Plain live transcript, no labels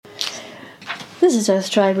This is Earth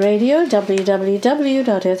Tribe Radio,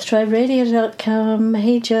 www.earthtriberadio.com.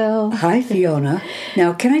 Hey, Joe. Hi, Fiona.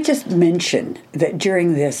 Now, can I just mention that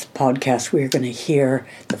during this podcast, we're going to hear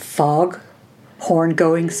the fog horn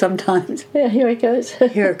going sometimes? Yeah, here it goes.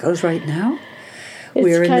 Here it goes right now.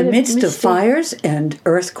 We're in the midst of fires and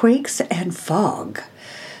earthquakes and fog.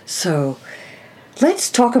 So, let's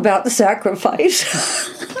talk about the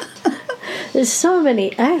sacrifice. There's so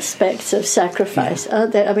many aspects of sacrifice,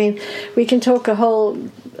 aren't there? I mean, we can talk a whole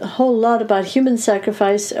lot about human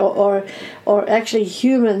sacrifice, or actually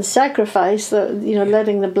human sacrifice.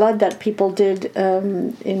 Letting the blood that people did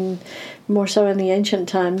in more so in the ancient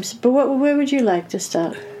times. But where would you like to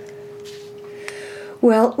start?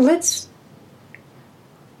 Well,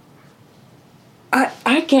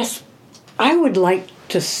 I guess I would like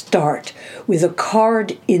to start with a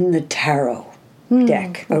card in the tarot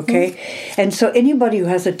deck, okay? Mm-hmm. And so anybody who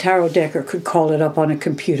has a tarot deck or could call it up on a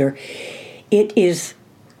computer, it is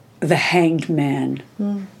the Hanged Man.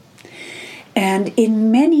 Mm. And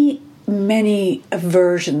in many, many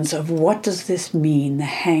versions of what does this mean, the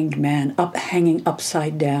Hanged Man, hanging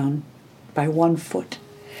upside down by one foot.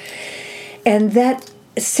 And that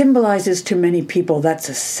symbolizes to many people that's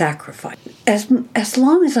a sacrifice. As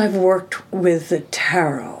long as I've worked with the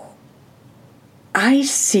tarot, I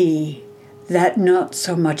see that not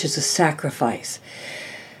so much as a sacrifice,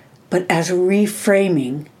 but as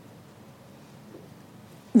reframing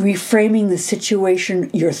the situation,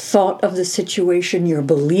 your thought of the situation, your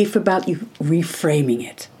belief about you, reframing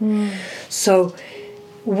it. Mm. So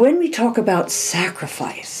when we talk about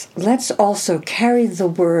sacrifice, let's also carry the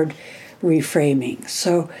word reframing.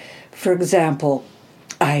 So, for example,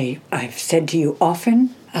 I've said to you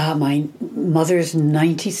often, my mother's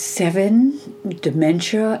 97,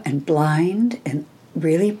 dementia and blind, and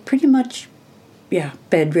really pretty much,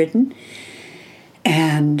 bedridden.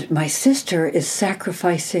 And my sister is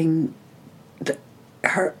sacrificing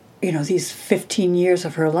her, these 15 years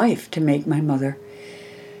of her life to make my mother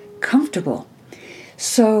comfortable.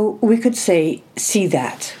 So we could see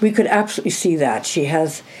that. We could absolutely see that. She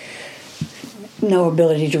has no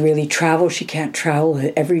ability to really travel. She can't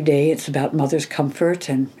travel every day. It's about mother's comfort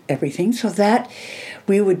and everything. So that,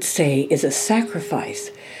 we would say, is a sacrifice.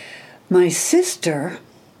 My sister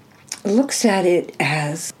looks at it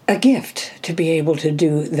as a gift to be able to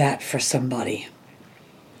do that for somebody.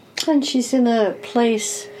 And she's in a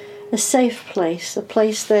safe place, a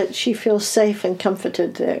place that she feels safe and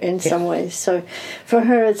comforted there in some ways. So for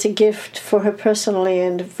her, it's a gift for her personally,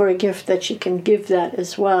 and for a gift that she can give that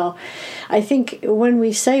as well. I think when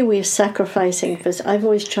we say we're sacrificing, because I've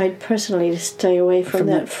always tried personally to stay away from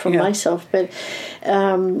that myself, but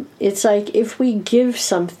it's like if we give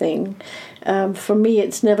something, for me,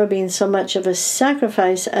 it's never been so much of a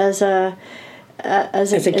sacrifice as a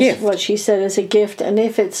gift. What she said, as a gift. And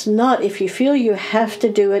if it's not, if you feel you have to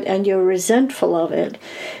do it and you're resentful of it,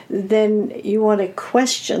 then you want to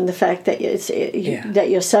question the fact that that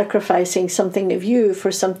you're sacrificing something of you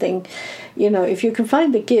for something. If you can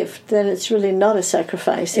find the gift, then it's really not a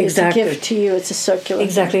sacrifice. Exactly. It's a gift to you. It's a circular.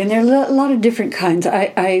 Exactly. And there are a lot of different kinds.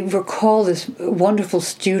 I recall this wonderful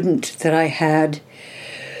student that I had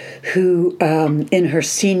who, in her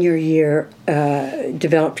senior year,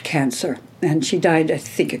 developed cancer. And she died, I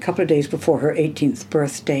think, a couple of days before her 18th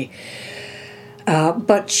birthday.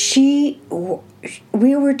 But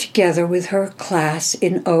we were together with her class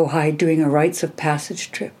in Ojai doing a rites of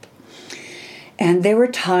passage trip. And there were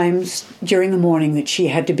times during the morning that she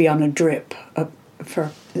had to be on a drip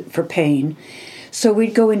for pain. So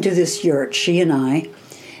we'd go into this yurt, she and I,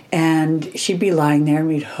 and she'd be lying there and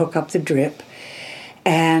we'd hook up the drip.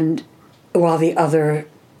 And while the other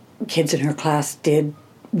kids in her class did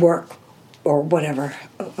work or whatever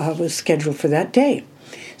was scheduled for that day.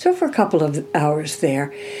 So for a couple of hours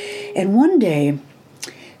there. And one day,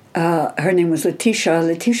 her name was Letitia.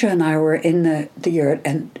 Letitia and I were in the yurt,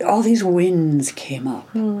 and all these winds came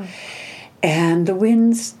up. Mm. And the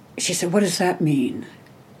winds, she said, "What does that mean?"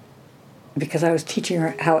 Because I was teaching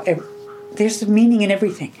her how there's meaning in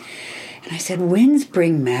everything. And I said, winds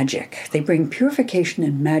bring magic. They bring purification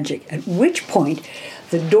and magic. At which point,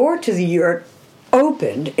 the door to the yurt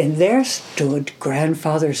opened, and there stood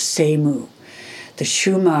Grandfather Semu, the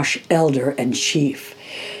Chumash elder and chief,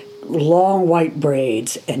 long white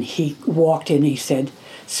braids, and he walked in, he said,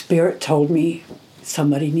 "Spirit told me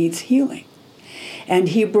somebody needs healing." And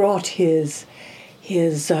he brought his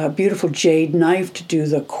beautiful jade knife to do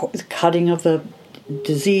the cutting of the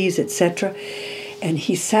disease, etc. And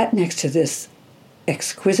he sat next to this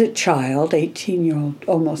exquisite child,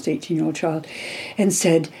 almost 18-year-old child, and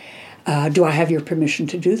said, "Do I have your permission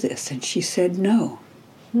to do this?" And she said, "No."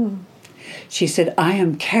 She said, I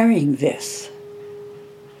am carrying this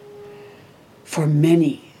for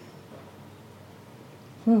many.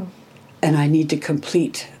 And I need to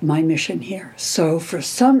complete my mission here. So for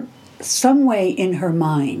some way in her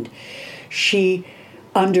mind, she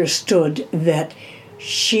understood that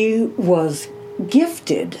she was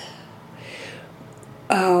gifted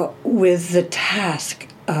with the task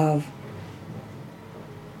of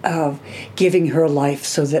giving her life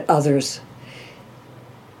so that others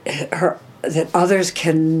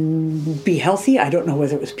can be healthy. I don't know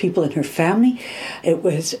whether it was people in her family.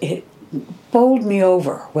 It bowled me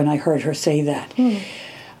over when I heard her say that.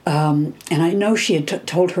 And I know she had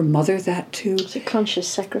told her mother that too. It's a conscious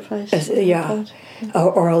sacrifice.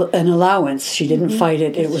 Or an allowance. She didn't fight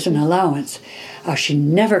it. It was an allowance. She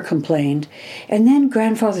never complained. And then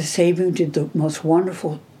Grandfather Sebu did the most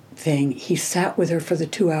wonderful thing. He sat with her for the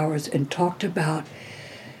 2 hours and talked about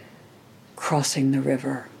crossing the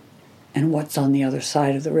river and what's on the other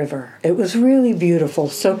side of the river. It was really beautiful.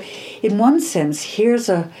 So in one sense, here's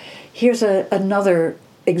another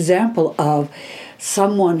example of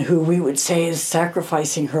someone who we would say is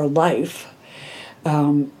sacrificing her life.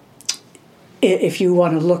 If you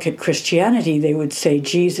want to look at Christianity, they would say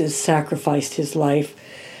Jesus sacrificed his life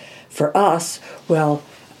for us. Well,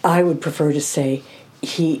 I would prefer to say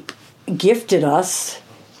he gifted us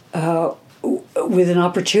with an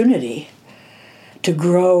opportunity to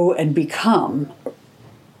grow and become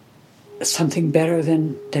something better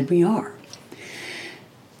than we are.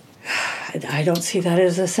 I don't see that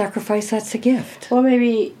as a sacrifice, that's a gift. Or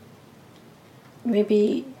maybe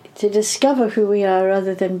to discover who we are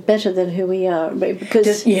rather than better than who we are.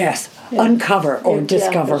 Because uncover or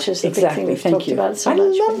discover. Which is the exactly, big thing we've thank talked you. about so I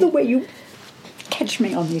much. love the way you catch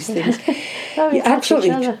me on these things. We touch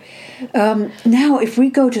each other. Now, if we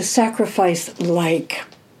go to sacrifice like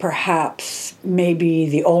perhaps maybe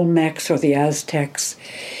the Olmecs or the Aztecs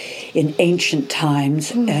in ancient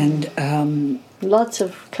times, and lots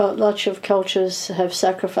of cultures have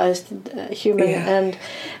sacrificed human and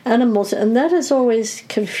animals, and that has always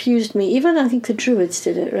confused me. Even I think the Druids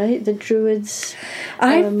did it, right? The Druids.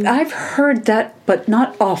 I've heard that, but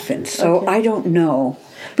not often, so I don't know.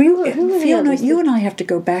 But Fiona, you and I have to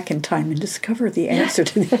go back in time and discover the answer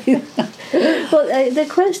to this. Well, the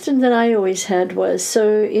question that I always had was,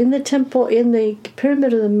 so in the temple, in the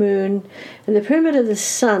Pyramid of the Moon, and the Pyramid of the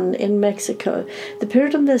Sun in Mexico, the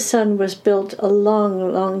Pyramid of the Sun was built a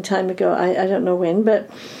long, long time ago. I don't know when, but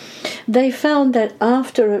they found that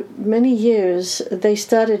after many years, they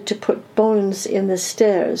started to put bones in the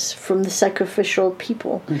stairs from the sacrificial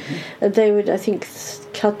people. They would, I think,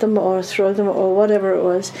 cut them or throw them or whatever it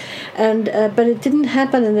was, and but it didn't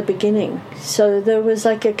happen in the beginning. So there was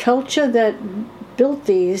like a culture that built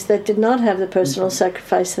these that did not have the personal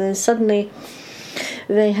sacrifice, and then suddenly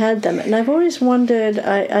they had them. And I've always wondered,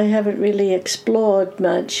 I haven't really explored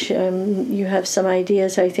much, you have some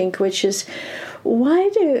ideas, I think, which is, why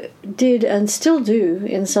did and still do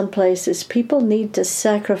in some places people need to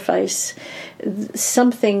sacrifice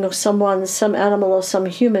something or someone, some animal or some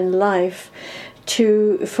human life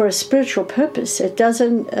for a spiritual purpose? It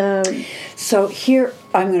doesn't... So here,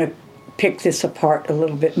 I'm going to pick this apart a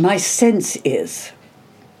little bit. My sense is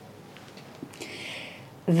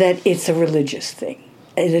that it's a religious thing.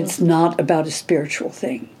 And it's not about a spiritual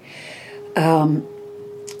thing.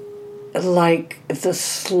 Like the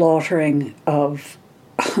slaughtering of...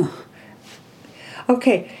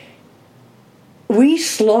 Okay, we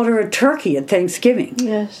slaughter a turkey at Thanksgiving.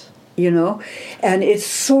 Yes. You know? And it's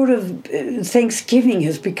sort of... Thanksgiving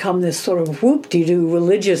has become this sort of whoop-de-doo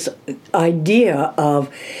religious idea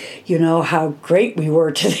of, you know, how great we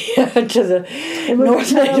were to the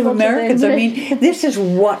North Native Americans. I mean, this is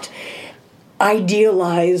what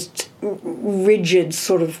idealized, rigid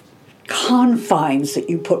sort of confines that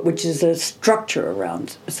you put, which is a structure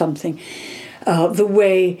around something. The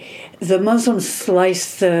way the Muslims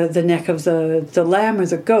slice the neck of the lamb or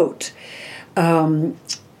the goat. But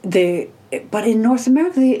in North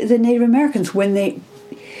America, the Native Americans, when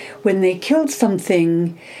they killed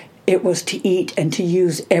something, it was to eat and to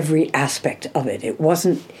use every aspect of it. It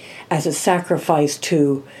wasn't as a sacrifice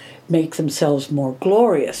to make themselves more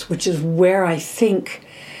glorious, which is where I think,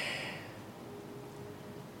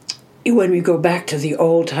 when we go back to the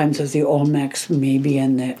old times of the Olmecs, maybe,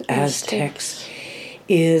 and the Aztecs,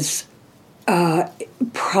 is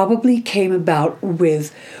probably came about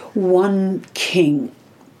with one king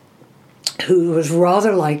who was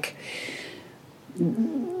rather like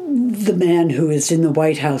the man who is in the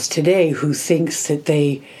White House today, who thinks that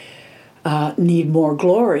they need more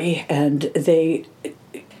glory, and they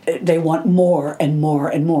they want more and more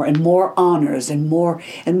and more and more honors and more.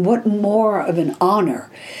 And what more of an honor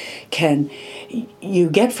can you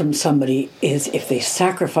get from somebody is if they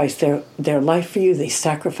sacrifice their life for you, they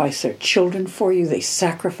sacrifice their children for you, they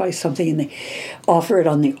sacrifice something and they offer it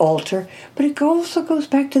on the altar. But it also goes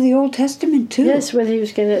back to the Old Testament too. Yes, whether he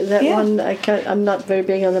was going to, I'm not very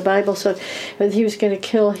big on the Bible, so whether he was going to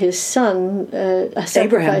kill his son,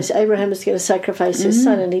 Abraham was going to sacrifice his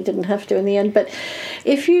son, and he didn't have to in the end. But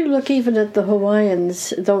if you look even at the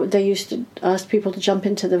Hawaiians, though they used to ask people to jump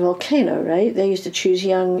into the volcano, right? They used to choose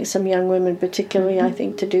some young women particularly, I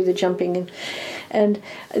think, to do the jumping. And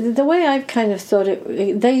the way I've kind of thought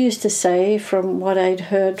it, they used to say, from what I'd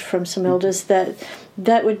heard from some elders, that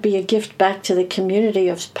would be a gift back to the community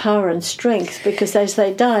of power and strength, because as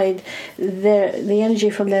they died, the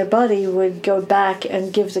energy from their body would go back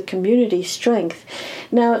and give the community strength.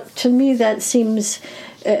 Now, to me, that seems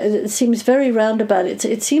very roundabout.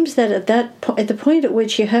 It seems that at the point at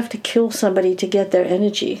which you have to kill somebody to get their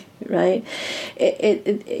energy, right?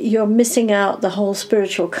 You're missing out the whole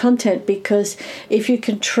spiritual content, because if you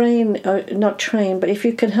can if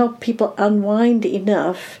you can help people unwind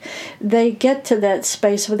enough, they get to that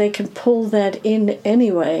space where they can pull that in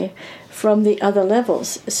anyway from the other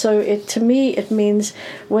levels. So to me it means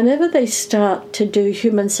whenever they start to do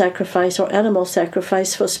human sacrifice or animal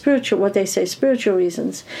sacrifice for spiritual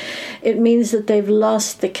reasons, it means that they've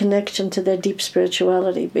lost the connection to their deep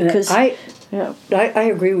spirituality. Because I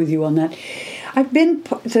agree with you on that. I've been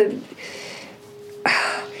the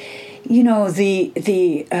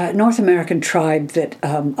North American tribe that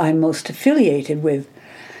I'm most affiliated with,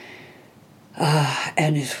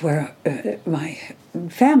 and is where my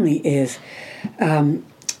family is, for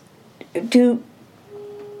the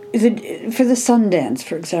Sundance,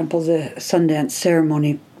 for example, the Sundance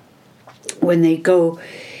ceremony, when they go,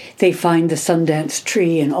 they find the Sundance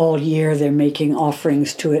tree, and all year they're making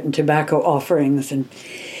offerings to it and tobacco offerings, and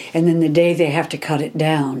then the day they have to cut it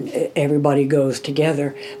down, everybody goes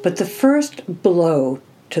together. But the first blow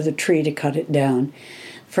to the tree to cut it down,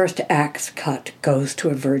 first axe cut, goes to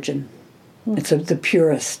a virgin. It's the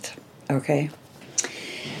purest, okay?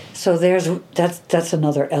 So that's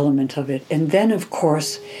another element of it. And then, of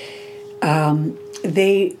course,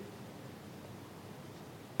 there's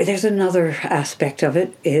another aspect of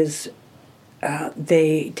it is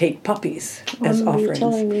they take puppies as offerings,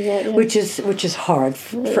 telling me that, yeah. which is hard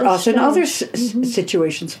for us in other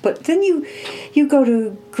situations. But then you go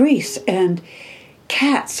to Greece, and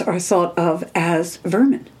cats are thought of as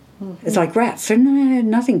vermin. It's like rats. There's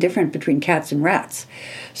nothing different between cats and rats.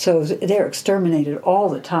 So they're exterminated all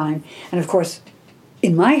the time. And of course,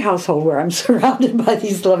 in my household where I'm surrounded by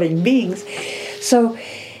these loving beings. So,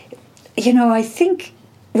 I think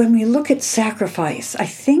when we look at sacrifice, I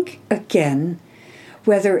think, again,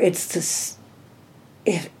 whether it's this,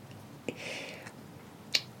 if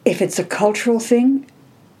it's a cultural thing,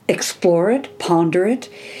 explore it, ponder it,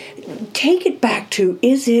 take it back to,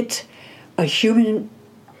 is it a human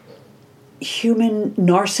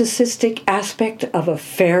narcissistic aspect of a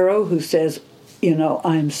pharaoh who says,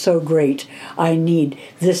 I'm so great, I need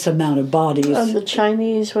this amount of bodies. And the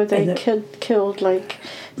Chinese, where they killed like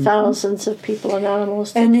thousands of people and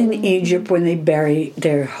animals. And in Egypt, when they bury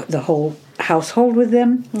the whole household with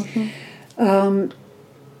them.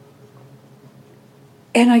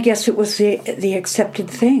 And I guess it was the accepted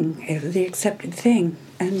thing.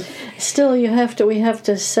 And still, we have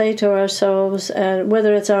to say to ourselves,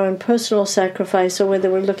 whether it's our own personal sacrifice, or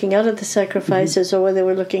whether we're looking out at the sacrifices, or whether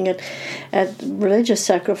we're looking at religious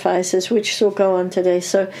sacrifices, which still go on today.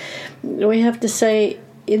 So we have to say,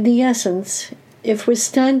 in the essence, if we're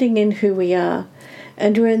standing in who we are,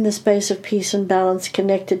 and we're in the space of peace and balance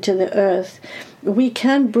connected to the earth, we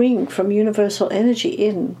can bring from universal energy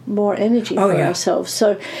in more energy for ourselves.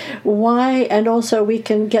 So and also we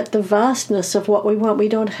can get the vastness of what we want. We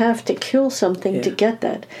don't have to kill something to get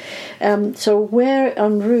that. So where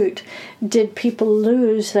en route did people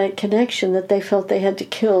lose that connection, that they felt they had to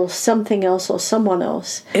kill something else or someone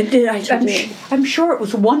else? I'm sure it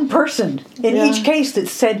was one person in each case that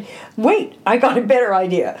said, wait, I got a better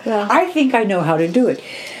idea. Yeah. I think I know how to do it.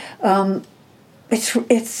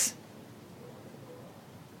 It's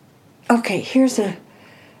okay, here's a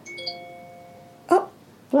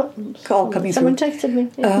call coming through. Someone texted me.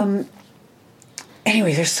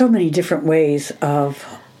 Anyway, there's so many different ways of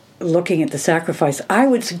looking at the sacrifice. I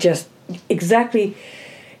would suggest exactly,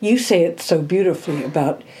 you say it so beautifully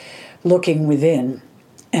about looking within.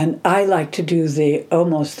 And I like to do the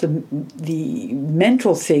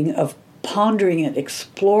mental thing of pondering it,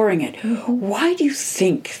 exploring it. Why do you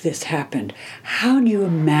think this happened? How do you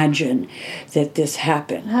imagine that this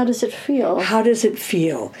happened? How does it feel? How does it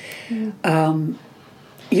feel?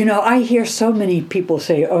 I hear so many people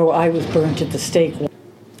say, oh, I was burnt at the stake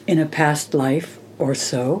in a past life or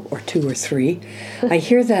so, or 2 or 3. I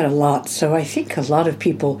hear that a lot. So I think a lot of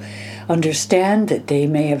people understand that they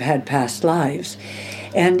may have had past lives.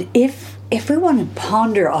 And if we want to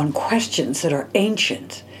ponder on questions that are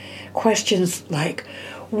ancient, questions like,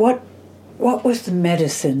 what was the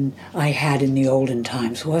medicine I had in the olden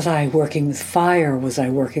times? Was I working with fire? Was I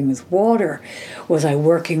working with water? Was I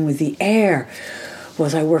working with the air?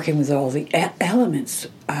 Was I working with all the elements?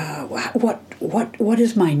 What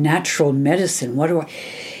is my natural medicine? What do I,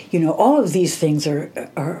 all of these things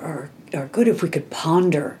are good if we could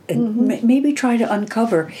ponder and maybe try to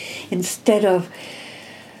uncover, instead of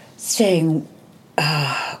saying,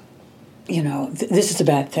 this is a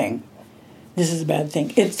bad thing. This is a bad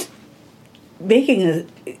thing. It's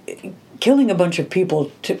killing a bunch of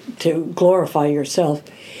people to glorify yourself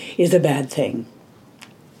is a bad thing.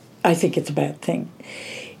 I think it's a bad thing.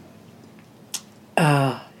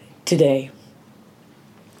 Today,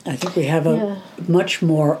 I think we have a much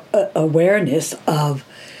more awareness of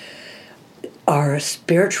our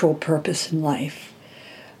spiritual purpose in life,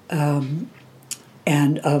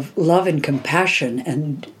 and of love and compassion,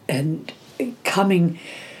 and coming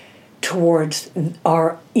towards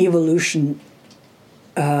our evolution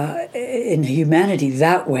in humanity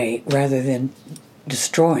that way, rather than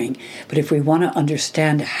destroying. But if we want to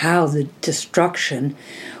understand how the destruction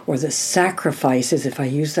or the sacrifices, if I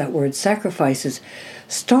use that word, sacrifices,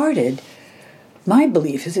 started, my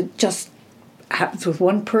belief is it just happens with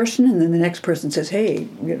one person, and then the next person says, hey,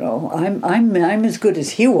 I'm as good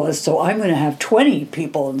as he was, so I'm going to have 20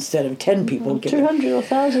 people instead of 10 people. 200 or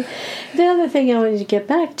 1,000. The other thing I wanted to get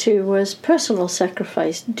back to was personal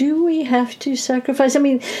sacrifice. Do we have to sacrifice? I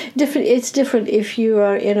mean, it's different if you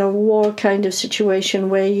are in a war kind of situation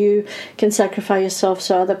where you can sacrifice yourself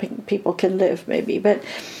so other people can live, maybe. But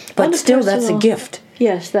still, that's a gift.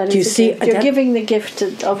 Yes, that is a gift. You're giving the gift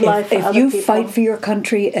of life for other people. If you fight for your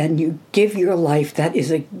country and you give your life, that is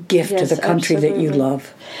a gift to the country that you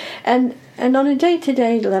love. And on a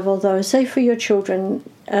day-to-day level, though, say for your children,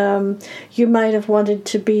 you might have wanted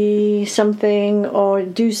to be something or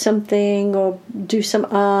do something or do some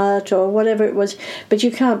art or whatever it was, but you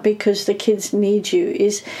can't because the kids need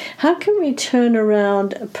you. How can we turn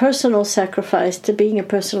around a personal sacrifice to being a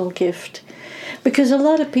personal gift? Because a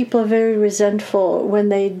lot of people are very resentful when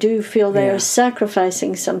they do feel they are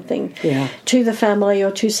sacrificing something to the family or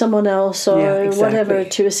to someone else or whatever,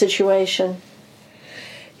 to a situation.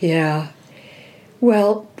 Yeah.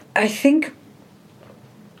 Well, I think,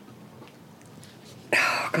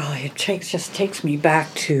 oh golly, it just takes me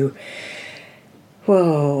back to,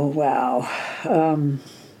 whoa, wow.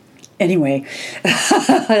 Anyway,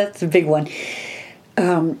 that's a big one.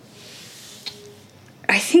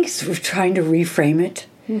 I think we're trying to reframe it.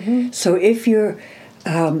 Mm-hmm. So if you're,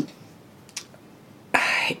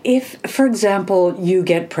 if, for example, you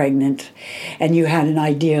get pregnant and you had an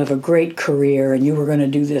idea of a great career and you were going to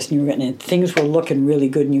do this and things were looking really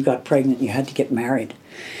good and you got pregnant and you had to get married.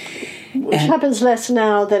 Which happens less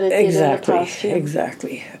now than it did in the past.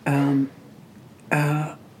 Exactly.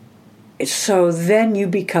 So then you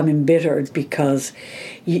become embittered because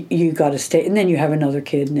you got to stay, and then you have another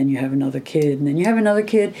kid, and then you have another kid, and then you have another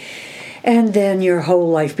kid, and then your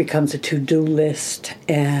whole life becomes a to-do list,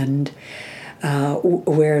 and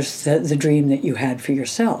where's the dream that you had for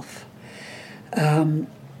yourself?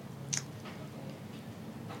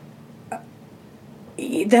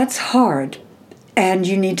 That's hard, and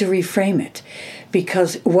you need to reframe it,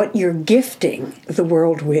 because what you're gifting the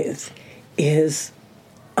world with is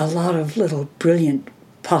a lot of little brilliant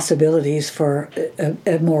possibilities for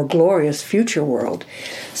a more glorious future world.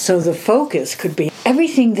 So the focus could be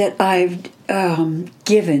everything that I've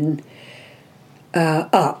given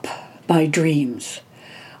up, my dreams.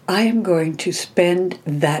 I am going to spend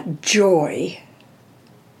that joy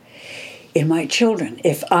in my children.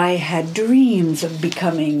 If I had dreams of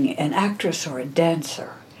becoming an actress or a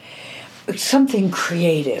dancer, something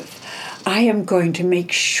creative, I am going to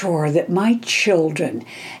make sure that my children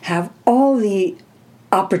have all the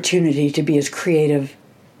opportunity to be as creative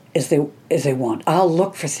as they want. I'll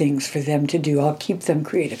look for things for them to do. I'll keep them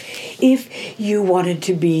creative. If you wanted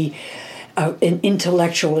to be an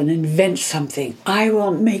intellectual and invent something, I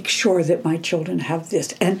will make sure that my children have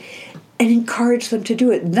this and encourage them to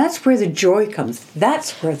do it. And that's where the joy comes.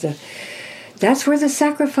 That's where the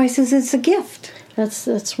sacrifice is. It's a gift.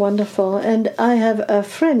 That's wonderful. And I have a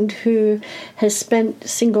friend who has spent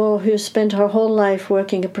her whole life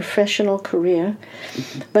working a professional career,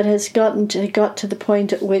 but has got to the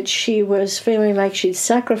point at which she was feeling like she'd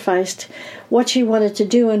sacrificed what she wanted to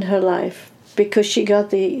do in her life because she got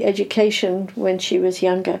the education when she was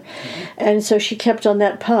younger. And so she kept on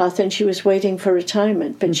that path, and she was waiting for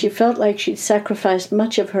retirement. But she felt like she'd sacrificed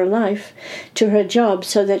much of her life to her job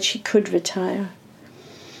so that she could retire.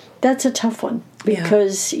 That's a tough one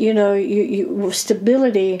because, you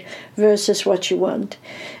stability versus what you want.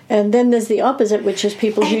 And then there's the opposite, which is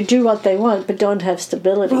people who do what they want but don't have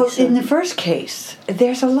stability. Well, in the first case,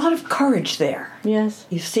 there's a lot of courage there. Yes.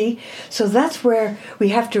 You see? So that's where we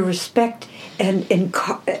have to respect and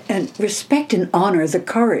respect and honor the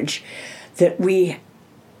courage that we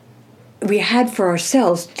had for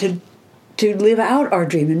ourselves to live out our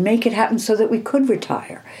dream and make it happen so that we could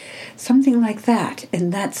retire. Something like that,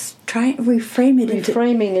 and that's reframing it.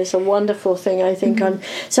 Reframing is a wonderful thing, I think.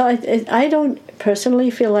 So I don't personally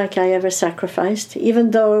feel like I ever sacrificed,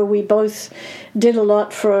 even though we both did a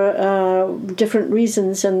lot for different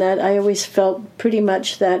reasons, and that I always felt pretty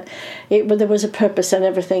much that there was a purpose in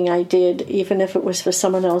everything I did, even if it was for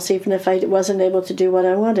someone else, even if I wasn't able to do what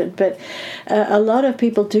I wanted. But a lot of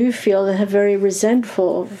people do feel they have very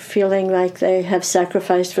resentful, feeling like they have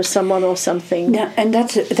sacrificed for someone or something. Now, and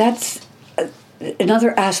that's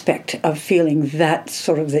another aspect of feeling that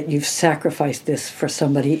sort of that you've sacrificed this for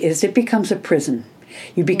somebody is it becomes a prison.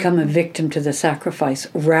 You become a victim to the sacrifice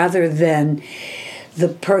rather than the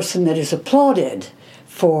person that is applauded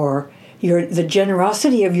for the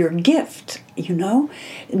generosity of your gift,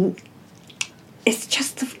 It's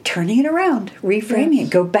just turning it around, reframing it.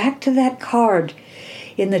 Go back to that card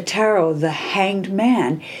in the tarot, the Hanged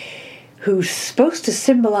Man, who's supposed to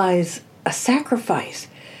symbolize a sacrifice.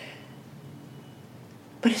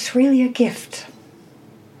 But it's really a gift.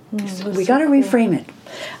 We got to reframe it.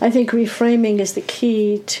 I think reframing is the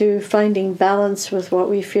key to finding balance with what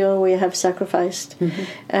we feel we have sacrificed.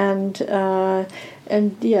 And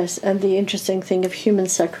yes, and the interesting thing of human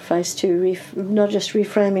sacrifice too, not just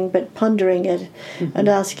reframing, but pondering it and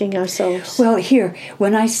asking ourselves. Well, here,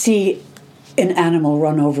 when I see an animal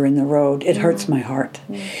run over in the road, it hurts my heart.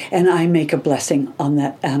 And I make a blessing on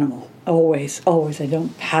that animal. Always, always. I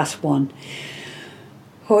don't pass one.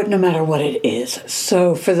 No matter what it is.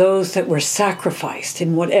 So for those that were sacrificed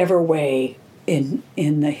in whatever way in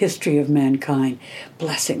the history of mankind,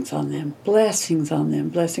 blessings on them, blessings on them,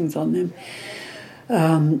 blessings on them.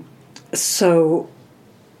 So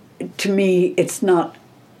to me, it's not,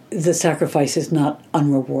 the sacrifice is not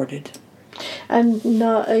unrewarded. And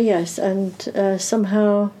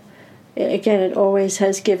somehow, again, it always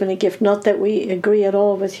has given a gift. Not that we agree at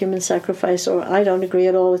all with human sacrifice, or I don't agree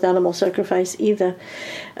at all with animal sacrifice either.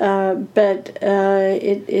 But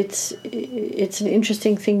it's an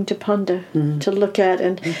interesting thing to ponder, to look at,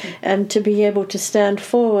 and to be able to stand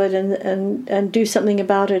forward and do something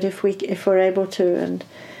about it if we're able to, and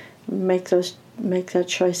make that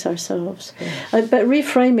choice ourselves. But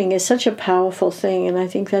reframing is such a powerful thing, and I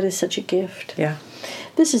think that is such a gift. Yeah.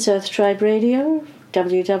 This is Earth Tribe Radio.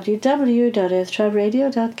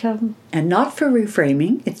 www.earthtriberadio.com. And not for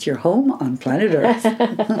reframing, it's your home on planet Earth.